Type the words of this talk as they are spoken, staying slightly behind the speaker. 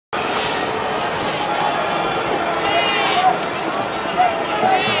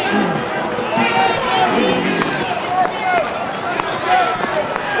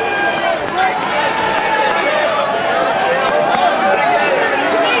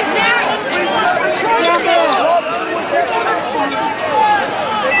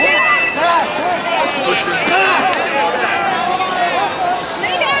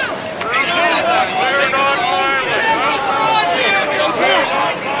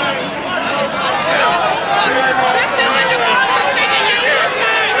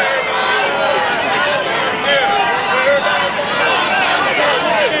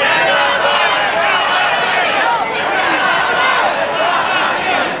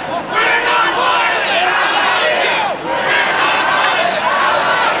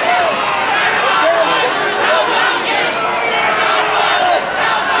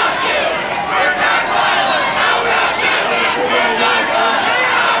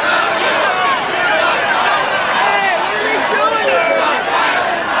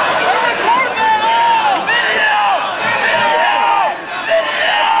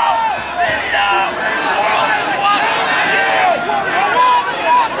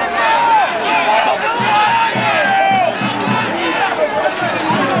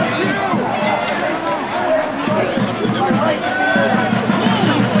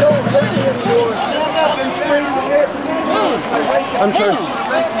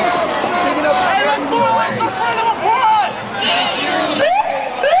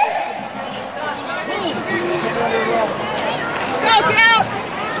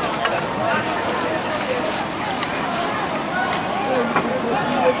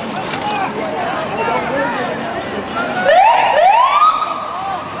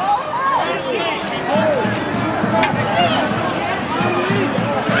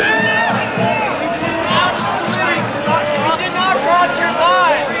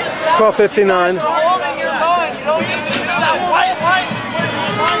$12.59. Holding your line, you don't just do that white line.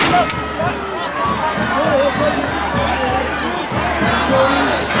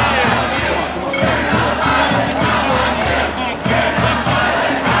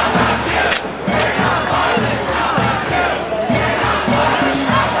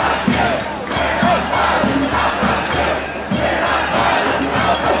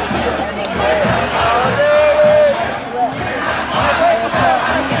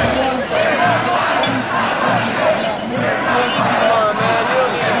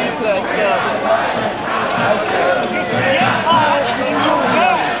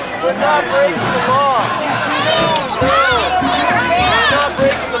 Not breaking the law. No. We're not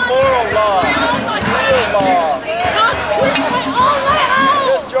breaking the moral law. Real law.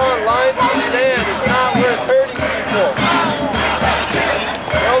 Just drawing lines in the sand. It's not worth hurting people.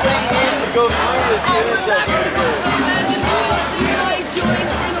 Nobody needs to go through this intersection again.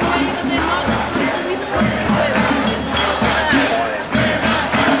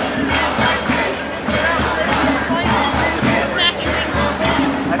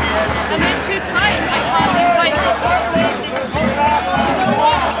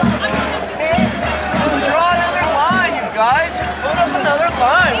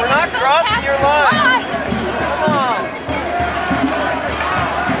 We're not crossing your line. Come on.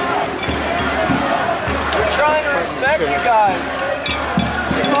 We're trying to respect you guys.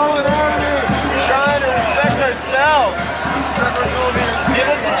 We're trying to respect ourselves. Give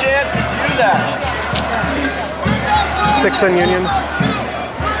us a chance to do that. 6 on Union.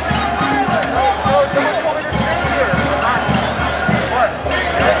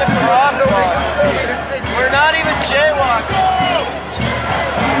 We're in the crosswalk. We're not even jaywalking.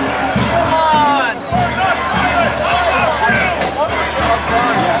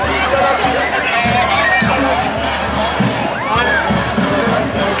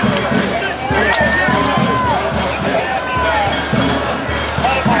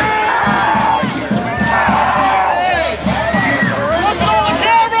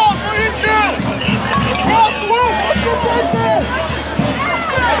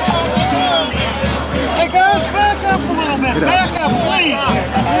 Back up, please!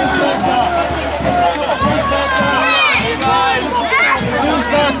 Hey guys! Who's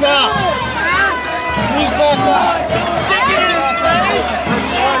back up? Who's back up? Stick it in his face!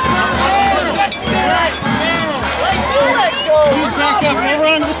 Let go! Who's back up? Over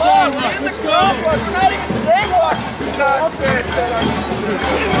on the sidewalk. Let's go! We're not even jaywalking! Let's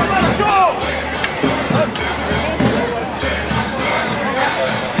go!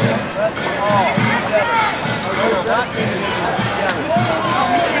 That's all. Together.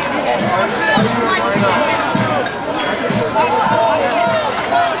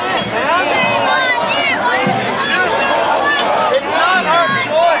 It's not our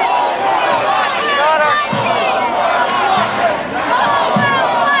choice. It's not our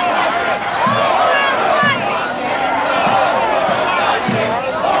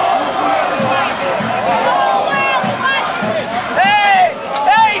Hey!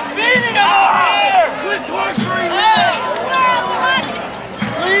 Hey, he's beating him over here! Quit torturing him!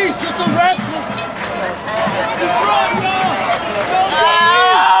 Please, just arrest him!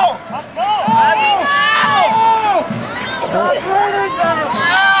 Ow!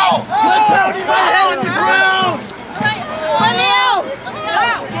 Quit pounding my head in the ground! Let me out!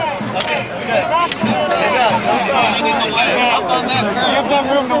 Okay, good. Up on that curb. Give them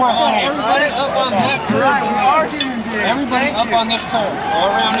room to work on it. Up on that curb. Everybody up on this curb. All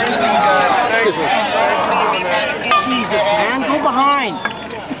around everything. Jesus, man, go behind.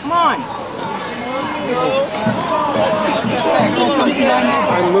 Come on.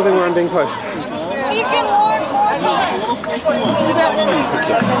 I'm moving where I'm being pushed. He's getting warned more times. Do that.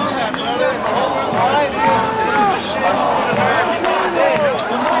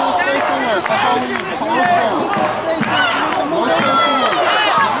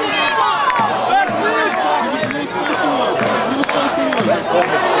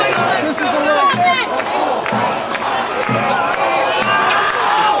 This is the way.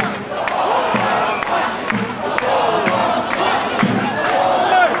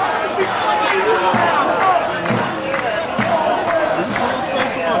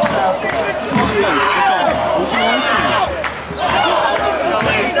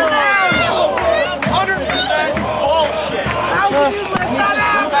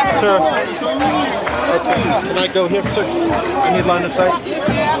 Sir, can I go here, sir? I need line of sight.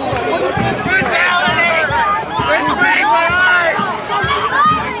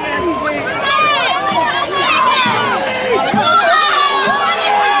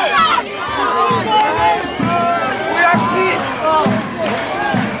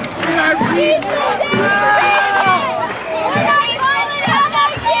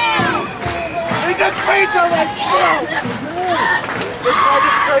 They just breathed on my throat! They tried to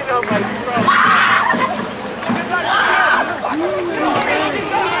breathe on my throat!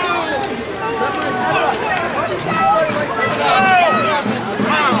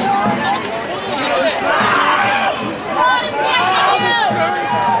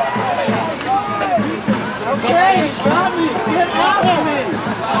 Hey, Bobby, get off of me!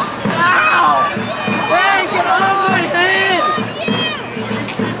 Ow! Hey, get off my head!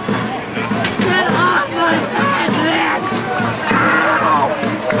 Get off my head, man! Ow!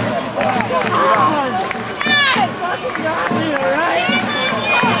 Come on! Hey! Fucking got me, alright?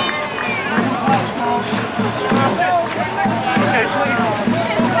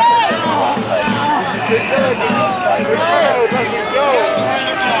 They said I could let you go.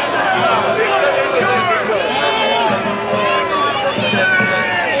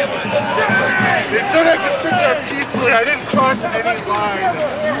 They said I could sit there peacefully. I didn't cross any line.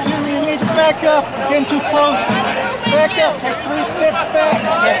 Jimmy, you need to back up. You're getting too close. Back up. Take 3 steps back.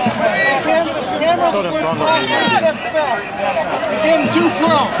 Camera's 3 steps back. You're getting too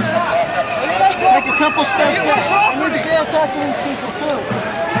close. Take a couple steps back. I need to be able to talk to these people too.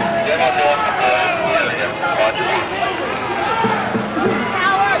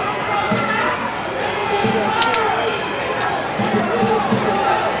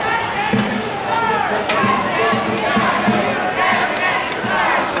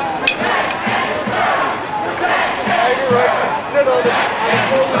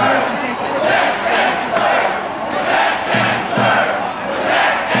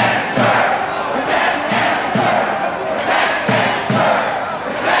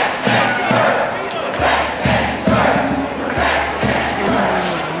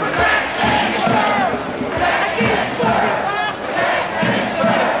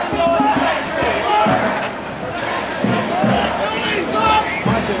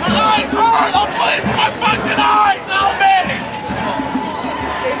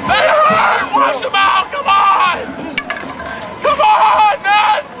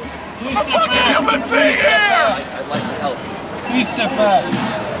 Please step back.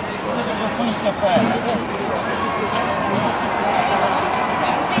 Please step back.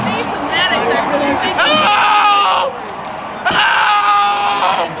 They need some medics. Help!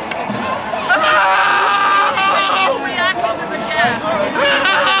 Help! Help! React over the gas.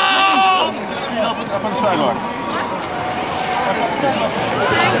 Help! Up on the sidewalk.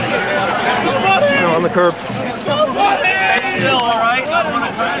 No, on the curb. Somebody! Stay still, alright?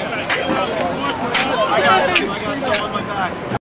 I got you. I got you on my back.